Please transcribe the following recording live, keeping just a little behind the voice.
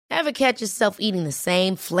Ever catch yourself eating the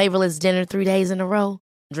same flavorless dinner 3 days in a row?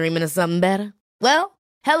 Dreaming of something better? Well,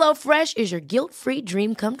 HelloFresh is your guilt-free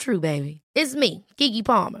dream come true, baby. It's me, Keke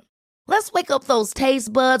Palmer. Let's wake up those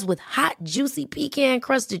taste buds with hot, juicy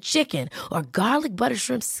pecan-crusted chicken or garlic butter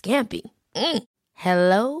shrimp scampi.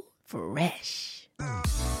 Hello Fresh.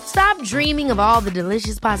 Stop dreaming of all the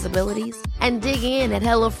delicious possibilities and dig in at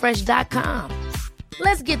HelloFresh.com.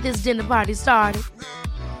 Let's get this dinner party started.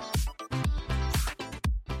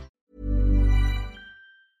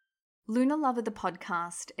 Lunar Lover the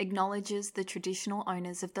podcast acknowledges the traditional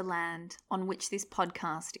owners of the land on which this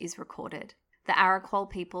podcast is recorded, the Arakwal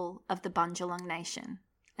people of the Bundjalung Nation,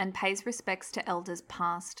 and pays respects to elders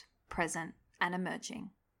past, present, and emerging.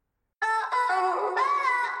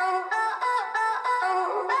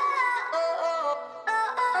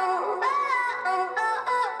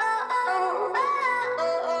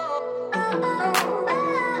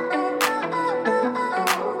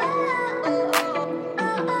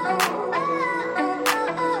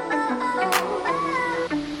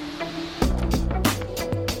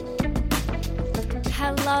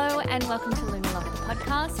 And welcome to Lunar Lover the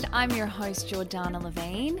podcast. I'm your host, Jordana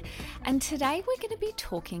Levine, and today we're going to be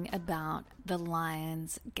talking about the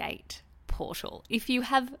Lions Gate portal. If you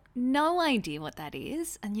have no idea what that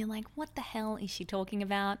is, and you're like, what the hell is she talking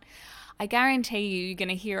about? I guarantee you're going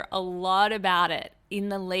to hear a lot about it in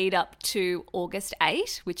the lead up to August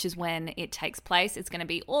 8, which is when it takes place. It's going to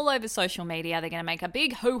be all over social media. They're going to make a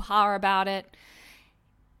big hoo-ha about it.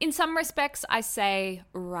 In some respects, I say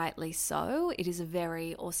rightly so. It is a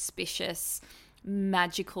very auspicious,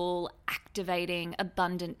 magical, activating,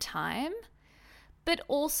 abundant time. But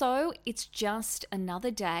also, it's just another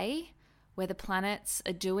day where the planets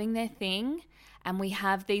are doing their thing and we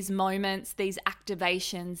have these moments, these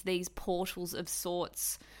activations, these portals of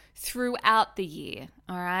sorts throughout the year,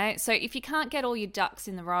 all right? So if you can't get all your ducks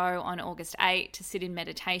in the row on August 8 to sit in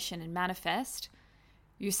meditation and manifest,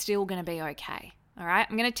 you're still going to be okay. All right,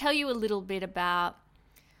 I'm going to tell you a little bit about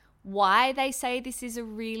why they say this is a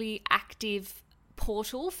really active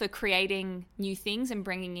portal for creating new things and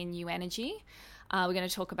bringing in new energy. We're going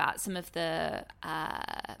to talk about some of the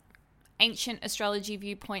ancient astrology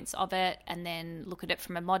viewpoints of it and then look at it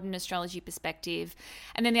from a modern astrology perspective.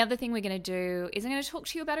 And then the other thing we're going to do is I'm going to talk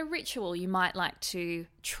to you about a ritual you might like to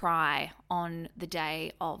try on the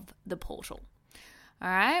day of the portal. All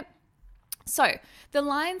right. So, the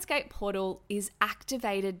Lions Gate portal is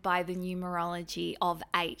activated by the numerology of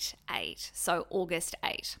 8/8, so August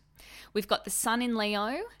 8. We've got the sun in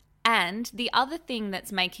Leo, and the other thing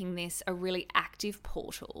that's making this a really active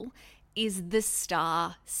portal is the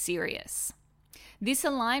star Sirius. This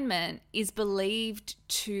alignment is believed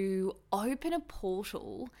to open a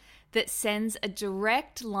portal that sends a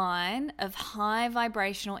direct line of high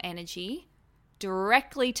vibrational energy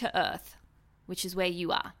directly to Earth, which is where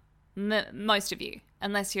you are. Most of you,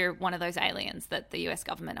 unless you're one of those aliens that the US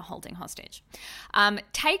government are holding hostage.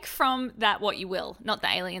 Take from that what you will, not the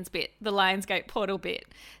aliens bit, the Lionsgate portal bit.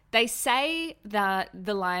 They say that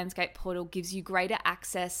the Lionsgate portal gives you greater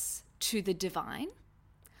access to the divine,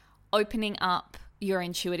 opening up your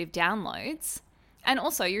intuitive downloads, and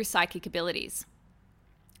also your psychic abilities.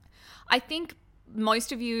 I think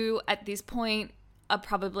most of you at this point are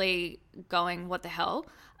probably going, what the hell?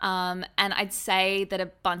 And I'd say that a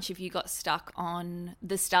bunch of you got stuck on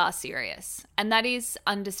the star Sirius. And that is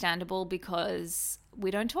understandable because we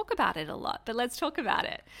don't talk about it a lot, but let's talk about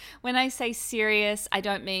it. When I say Sirius, I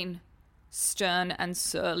don't mean stern and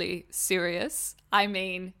surly Sirius. I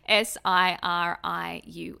mean Sirius.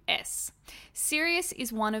 Sirius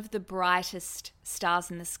is one of the brightest stars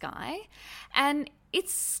in the sky. And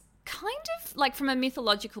it's kind of like, from a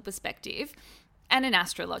mythological perspective and an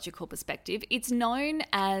astrological perspective, it's known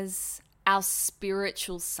as our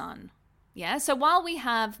spiritual sun. Yeah, so while we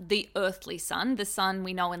have the earthly sun, the sun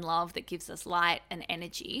we know and love that gives us light and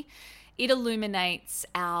energy, it illuminates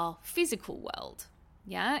our physical world.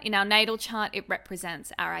 Yeah, in our natal chart, it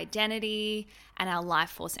represents our identity and our life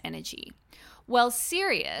force energy. Well,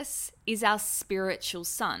 Sirius is our spiritual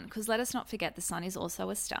sun, because let us not forget the sun is also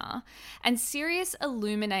a star, and Sirius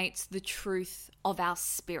illuminates the truth of our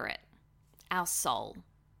spirit, our soul.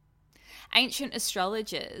 Ancient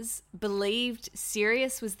astrologers believed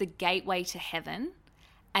Sirius was the gateway to heaven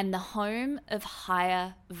and the home of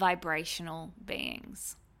higher vibrational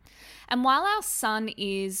beings. And while our sun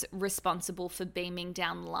is responsible for beaming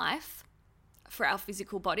down life for our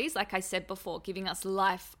physical bodies, like I said before, giving us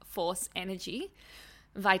life force energy,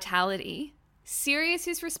 vitality, Sirius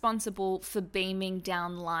is responsible for beaming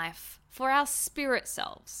down life for our spirit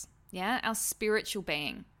selves, yeah, our spiritual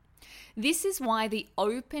being. This is why the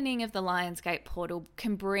opening of the Lionsgate portal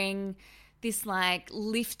can bring this like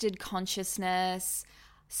lifted consciousness,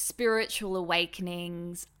 spiritual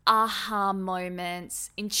awakenings, aha moments,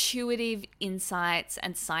 intuitive insights,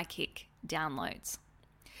 and psychic downloads.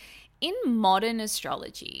 In modern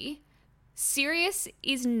astrology, Sirius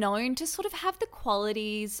is known to sort of have the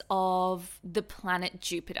qualities of the planet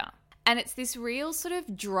Jupiter. And it's this real sort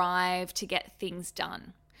of drive to get things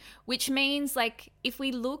done, which means like if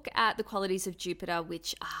we look at the qualities of Jupiter,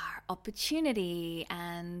 which are opportunity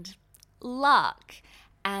and luck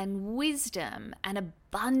and wisdom and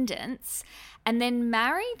abundance, and then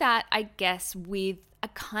marry that, I guess, with a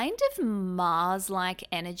kind of Mars-like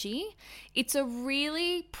energy, it's a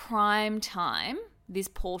really prime time, this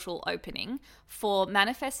portal opening, for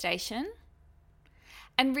manifestation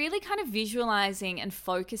and really kind of visualizing and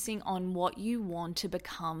focusing on what you want to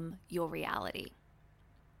become your reality.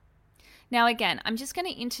 Now, again, I'm just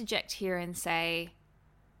going to interject here and say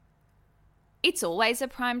it's always a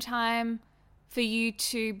prime time for you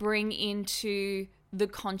to bring into the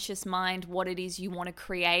conscious mind what it is you want to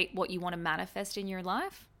create, what you want to manifest in your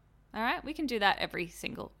life. All right, we can do that every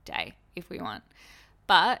single day if we want.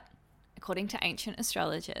 But according to ancient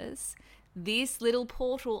astrologers, this little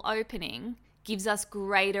portal opening gives us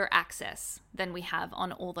greater access than we have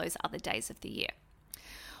on all those other days of the year.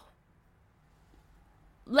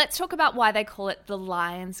 Let's talk about why they call it the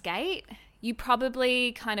Lion's Gate. You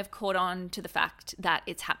probably kind of caught on to the fact that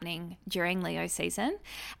it's happening during Leo season.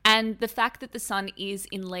 And the fact that the sun is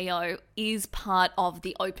in Leo is part of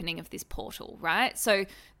the opening of this portal, right? So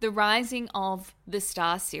the rising of the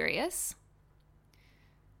star Sirius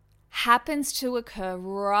happens to occur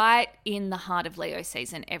right in the heart of Leo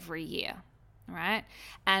season every year, right?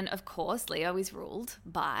 And of course, Leo is ruled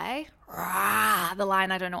by the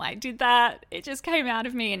lion. I don't know why I did that. It just came out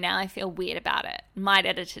of me and now I feel weird about it. Might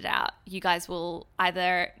edit it out. You guys will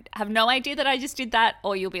either have no idea that I just did that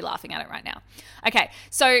or you'll be laughing at it right now. Okay,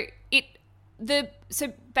 so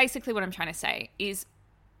basically what I'm trying to say is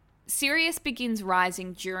Sirius begins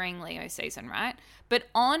rising during Leo season, right? But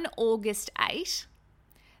on August 8,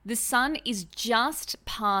 the sun is just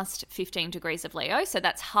past 15 degrees of Leo, so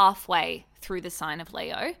that's halfway through the sign of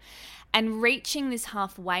Leo. And reaching this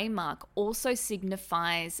halfway mark also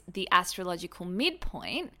signifies the astrological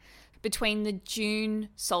midpoint between the June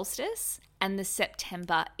solstice and the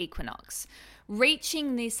September equinox.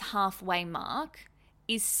 Reaching this halfway mark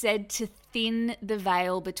is said to thin the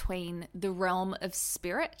veil between the realm of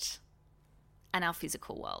spirit and our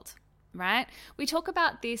physical world, right? We talk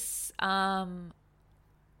about this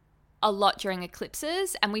a lot during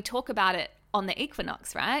eclipses, and we talk about it on the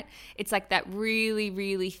equinox, right? It's like that really,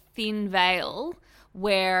 really thin veil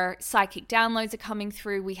where psychic downloads are coming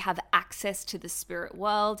through. We have access to the spirit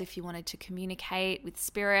world. If you wanted to communicate with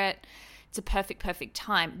spirit, it's a perfect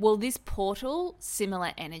time. Well, this portal,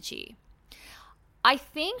 similar energy. I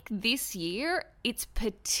think this year it's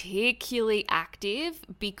particularly active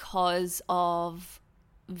because of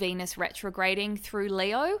Venus retrograding through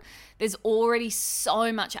Leo. There's already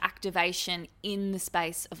so much activation in the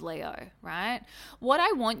space of Leo, right? What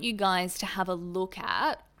I want you guys to have a look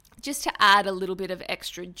at, just to add a little bit of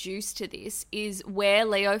extra juice to this, is where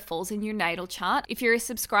Leo falls in your natal chart. If you're a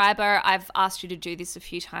subscriber, I've asked you to do this a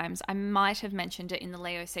few times. I might have mentioned it in the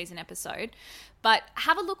Leo season episode, but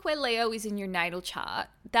have a look where Leo is in your natal chart.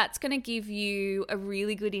 That's going to give you a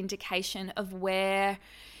really good indication of where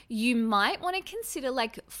you might want to consider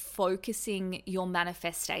like focusing your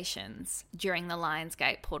manifestations during the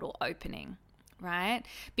Lionsgate portal opening, right?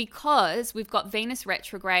 Because we've got Venus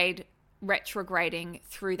retrograding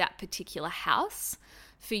through that particular house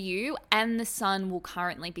for you, and the sun will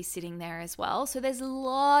currently be sitting there as well. So there's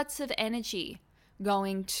lots of energy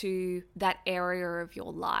going to that area of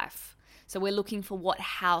your life. So we're looking for what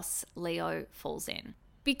house Leo falls in.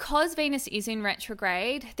 Because Venus is in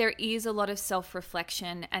retrograde, there is a lot of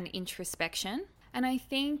self-reflection and introspection. And I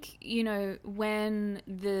think, you know, when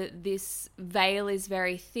this veil is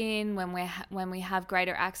very thin, when we have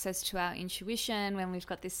greater access to our intuition, when we've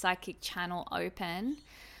got this psychic channel open,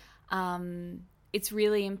 it's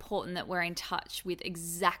really important that we're in touch with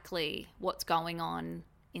exactly what's going on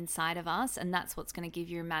inside of us. And that's what's going to give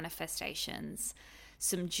your manifestations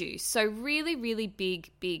some juice. So really, really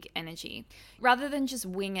big energy. Rather than just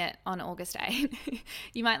wing it on August 8,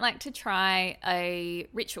 you might like to try a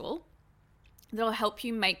ritual that'll help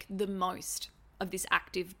you make the most of this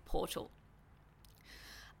active portal.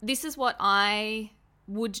 This is what I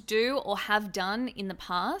would do or have done in the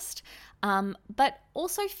past, but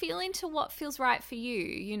also feel into what feels right for you.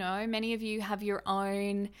 You know, many of you have your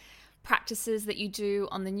own practices that you do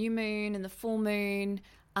on the new moon and the full moon.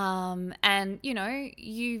 And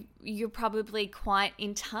you're probably quite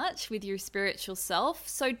in touch with your spiritual self.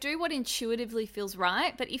 So do what intuitively feels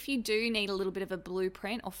right. But if you do need a little bit of a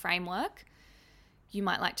blueprint or framework, you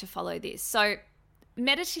might like to follow this. So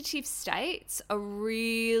meditative states are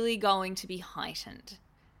really going to be heightened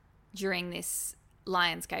during this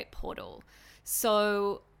Lionsgate portal.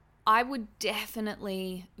 So I would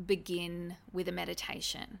definitely begin with a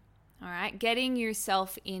meditation. All right, getting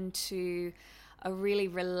yourself into a really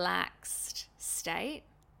relaxed state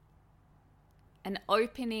and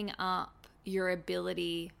opening up your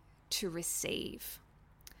ability to receive.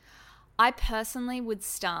 I personally would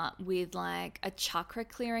start with like a chakra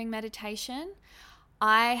clearing meditation.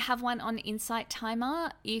 I have one on Insight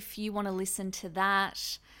Timer. If you want to listen to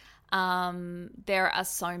that, there are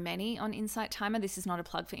so many on Insight Timer. This is not a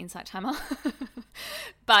plug for Insight Timer.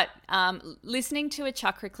 But listening to a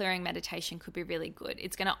chakra clearing meditation could be really good.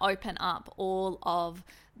 It's going to open up all of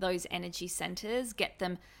those energy centers, get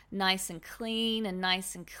them nice and clean and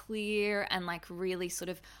nice and clear and like really sort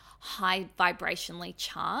of high vibrationally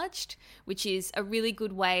charged, which is a really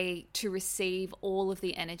good way to receive all of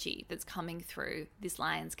the energy that's coming through this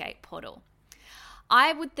Lionsgate portal.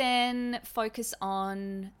 I would then focus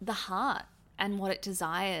on the heart and what it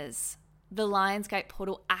desires. The Lionsgate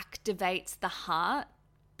portal activates the heart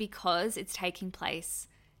because it's taking place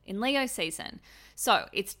in Leo season. So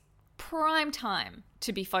it's prime time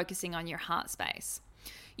to be focusing on your heart space.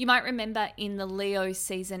 You might remember in the Leo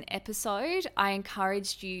season episode, I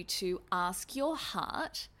encouraged you to ask your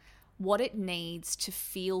heart what it needs to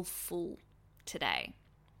feel full today.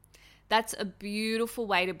 That's a beautiful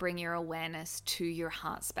way to bring your awareness to your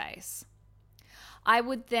heart space. I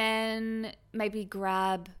would then maybe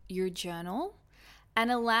grab your journal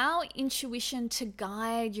and allow intuition to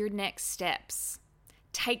guide your next steps.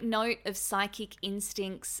 Take note of psychic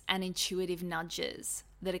instincts and intuitive nudges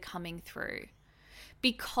that are coming through.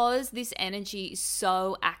 Because this energy is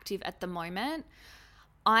so active at the moment,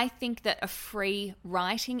 I think that a free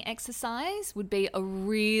writing exercise would be a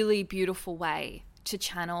really beautiful way to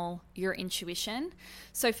channel your intuition.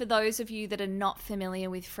 So for those of you that are not familiar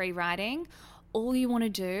with free writing, all you want to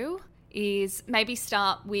do is maybe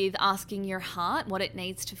start with asking your heart what it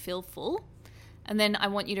needs to feel full. And then I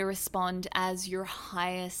want you to respond as your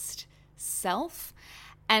highest self.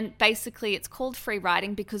 And basically it's called free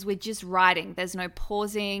writing because we're just writing. There's no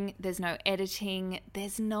pausing, there's no editing,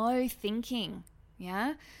 there's no thinking.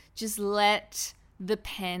 Yeah? Just let the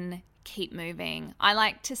pen keep moving. I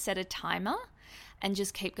like to set a timer and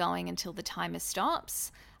just keep going until the timer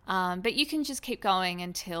stops. But you can just keep going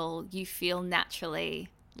until you feel naturally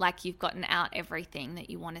like you've gotten out everything that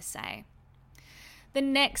you want to say. The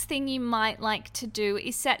next thing you might like to do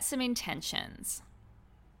is set some intentions.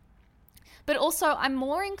 But also, I'm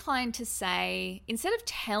more inclined to say, instead of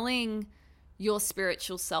telling your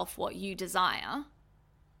spiritual self what you desire,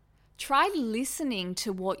 try listening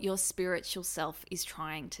to what your spiritual self is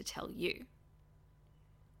trying to tell you.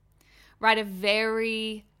 Write a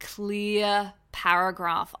very clear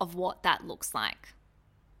paragraph of what that looks like.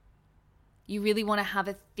 You really want to have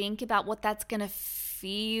a think about what that's going to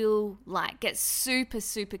feel like. Get super,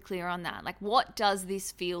 super clear on that. Like, what does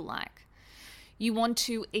this feel like? You want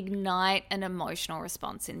to ignite an emotional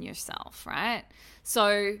response in yourself, right?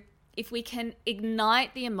 So if we can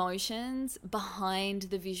ignite the emotions behind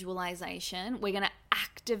the visualization, we're going to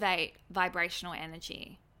activate vibrational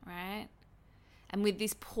energy, right? And with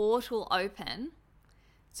this portal open,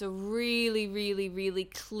 it's a really, really, really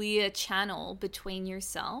clear channel between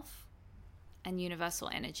yourself and universal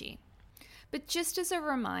energy. But just as a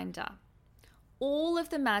reminder, all of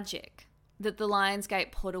the magic that the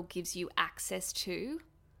Lionsgate portal gives you access to,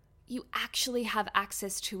 you actually have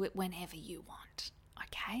access to it whenever you want,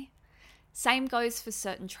 okay? Same goes for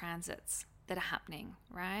certain transits that are happening,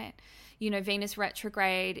 right? You know, Venus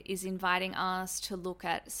retrograde is inviting us to look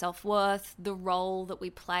at self-worth, the role that we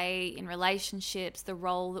play in relationships, the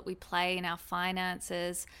role that we play in our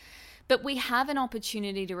finances. But we have an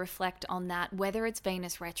opportunity to reflect on that, whether it's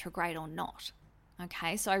Venus retrograde or not.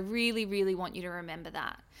 Okay, so I really, really want you to remember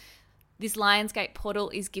that. This Lionsgate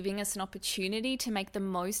portal is giving us an opportunity to make the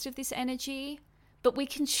most of this energy, but we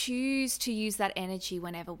can choose to use that energy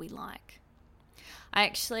whenever we like. I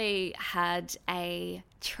actually had a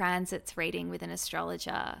transits reading with an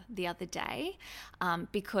astrologer the other day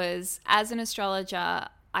because as an astrologer,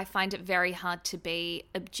 I find it very hard to be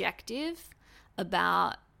objective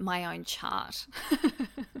about my own chart,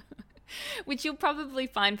 which you'll probably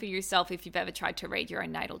find for yourself if you've ever tried to read your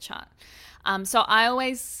own natal chart. So I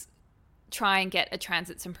always try and get a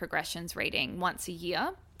transits and progressions reading once a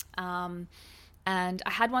year. And I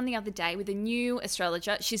had one the other day with a new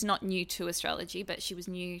astrologer. She's not new to astrology, but she was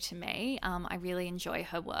new to me. I really enjoy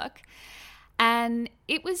her work. And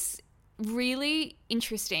it was really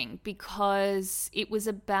interesting because it was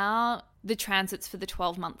about the transits for the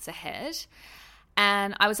 12 months ahead.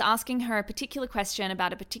 And I was asking her a particular question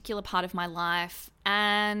about a particular part of my life.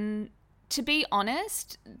 And to be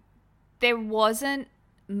honest, there wasn't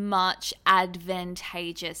much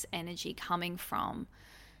advantageous energy coming from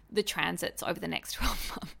the transits over the next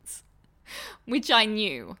 12 months, which I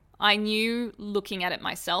knew. I knew looking at it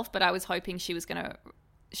myself, but I was hoping she was going to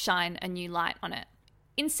shine a new light on it.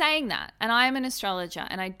 In saying that, and I am an astrologer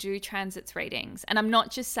and I do transits readings, and I'm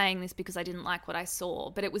not just saying this because I didn't like what I saw,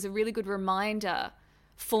 but it was a really good reminder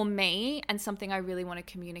for me and something I really want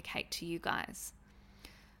to communicate to you guys.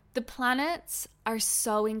 The planets are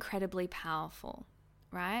so incredibly powerful,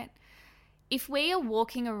 right? If we are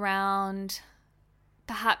walking around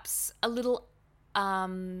perhaps a little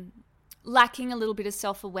lacking a little bit of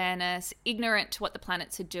self-awareness, ignorant to what the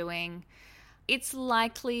planets are doing, it's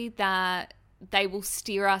likely that they will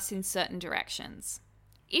steer us in certain directions.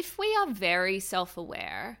 If we are very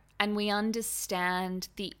self-aware and we understand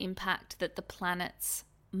the impact that the planets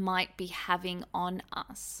might be having on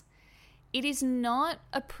us, it is not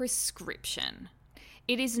a prescription.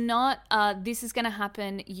 It is not, this is going to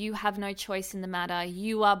happen, you have no choice in the matter,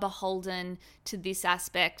 you are beholden to this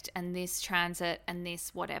aspect and this transit and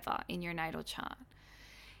this whatever in your natal chart.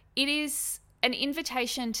 It is an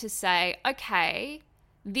invitation to say, okay,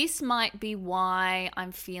 this might be why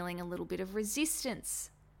I'm feeling a little bit of resistance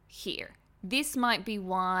here. This might be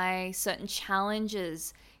why certain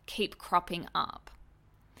challenges keep cropping up.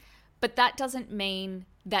 But that doesn't mean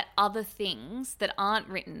that other things that aren't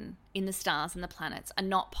written in the stars and the planets are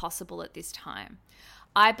not possible at this time.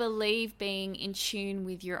 I believe being in tune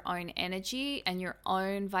with your own energy and your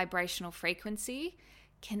own vibrational frequency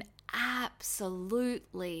can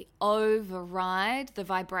absolutely override the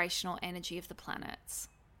vibrational energy of the planets.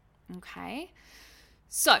 Okay?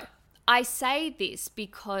 So, I say this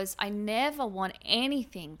because I never want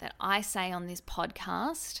anything that I say on this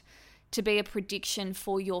podcast to be a prediction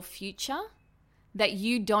for your future that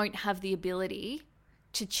you don't have the ability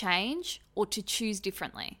to change or to choose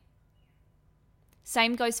differently.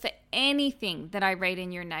 Same goes for anything that I read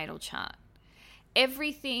in your natal chart.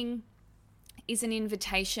 Everything is an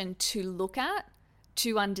invitation to look at,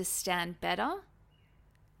 to understand better,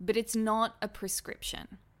 but it's not a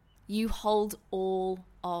prescription. You hold all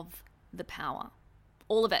of the power.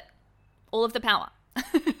 All of it. All of the power.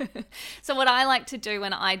 So what I like to do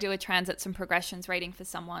when I do a transits and progressions reading for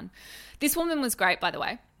someone, this woman was great, by the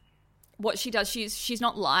way. What she does, she's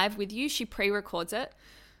not live with you. She pre-records it,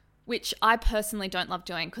 which I personally don't love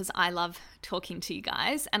doing because I love talking to you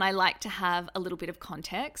guys and I like to have a little bit of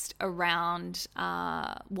context around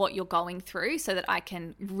what you're going through so that I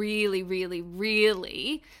can really, really,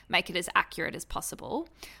 really make it as accurate as possible.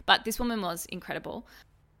 But this woman was incredible.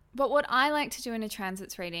 But what I like to do in a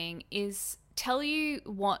transits reading is tell you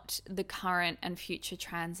what the current and future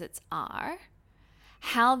transits are,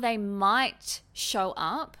 how they might show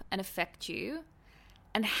up and affect you,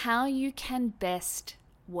 and how you can best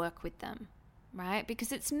work with them, right?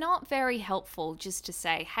 Because it's not very helpful just to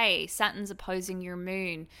say, hey, Saturn's opposing your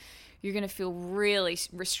moon. You're going to feel really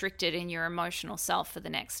restricted in your emotional self for the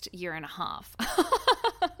next year and a half.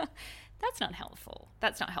 That's not helpful.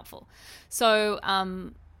 That's not helpful.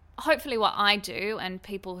 So, hopefully what I do, and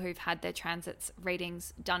people who've had their transits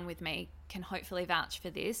readings done with me can hopefully vouch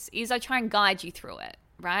for this, is I try and guide you through it,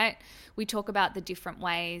 right? We talk about the different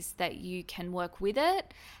ways that you can work with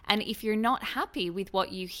it. And if you're not happy with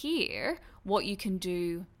what you hear, what you can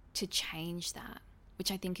do to change that,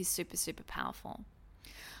 which I think is super, super powerful.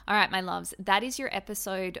 All right, my loves, that is your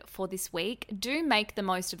episode for this week. Do make the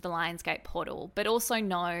most of the Lionsgate portal, but also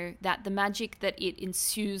know that the magic that it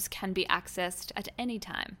ensues can be accessed at any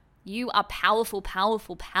time. You are powerful,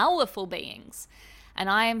 powerful, powerful beings, and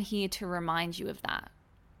I am here to remind you of that.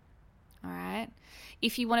 All right?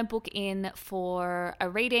 If you want to book in for a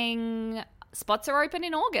reading, spots are open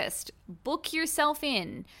in August. Book yourself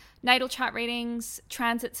in. Natal chart readings,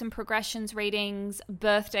 transits and progressions readings,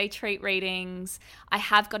 birthday treat readings. I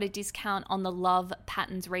have got a discount on the love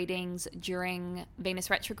patterns readings during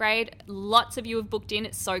Venus retrograde. Lots of you have booked in.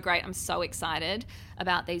 It's so great. I'm so excited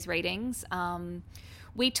about these readings.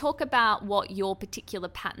 We talk about what your particular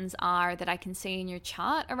patterns are that I can see in your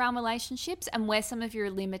chart around relationships and where some of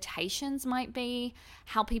your limitations might be,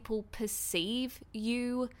 how people perceive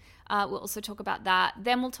you. We'll also talk about that.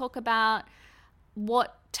 Then we'll talk about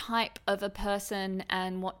what type of a person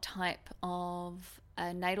and what type of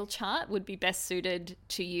a natal chart would be best suited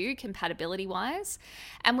to you compatibility-wise.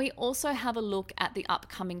 And we also have a look at the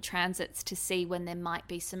upcoming transits to see when there might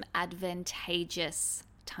be some advantageous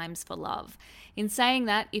times for love. In saying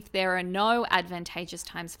that, if there are no advantageous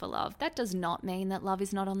times for love, that does not mean that love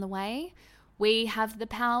is not on the way. We have the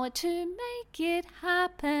power to make it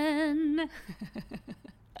happen.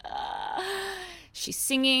 She's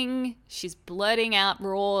singing, she's blurting out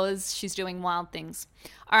roars, she's doing wild things.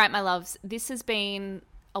 All right, my loves, this has been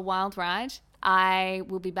a wild ride. I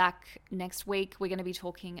will be back next week. We're going to be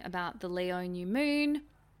talking about the Leo new moon.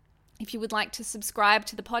 If you would like to subscribe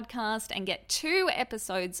to the podcast and get 2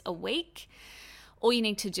 episodes a week, all you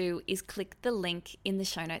need to do is click the link in the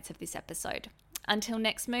show notes of this episode. Until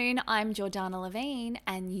next moon, I'm Jordana Levine,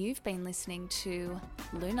 and you've been listening to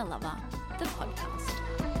Lunar Lover, the podcast.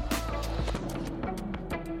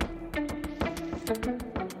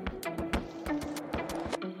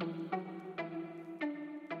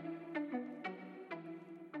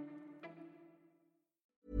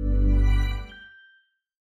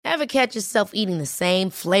 Ever catch yourself eating the same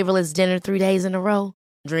flavorless dinner 3 days in a row?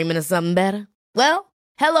 Dreaming of something better? Well,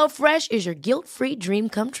 HelloFresh is your guilt-free dream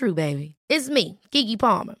come true, baby. It's me, Keke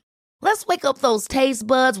Palmer. Let's wake up those taste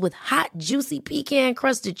buds with hot, juicy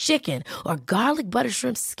pecan-crusted chicken or garlic butter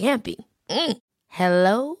shrimp scampi.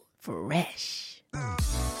 Hello Fresh.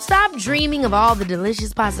 Stop dreaming of all the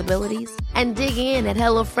delicious possibilities and dig in at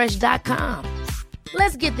HelloFresh.com.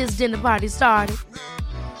 Let's get this dinner party started.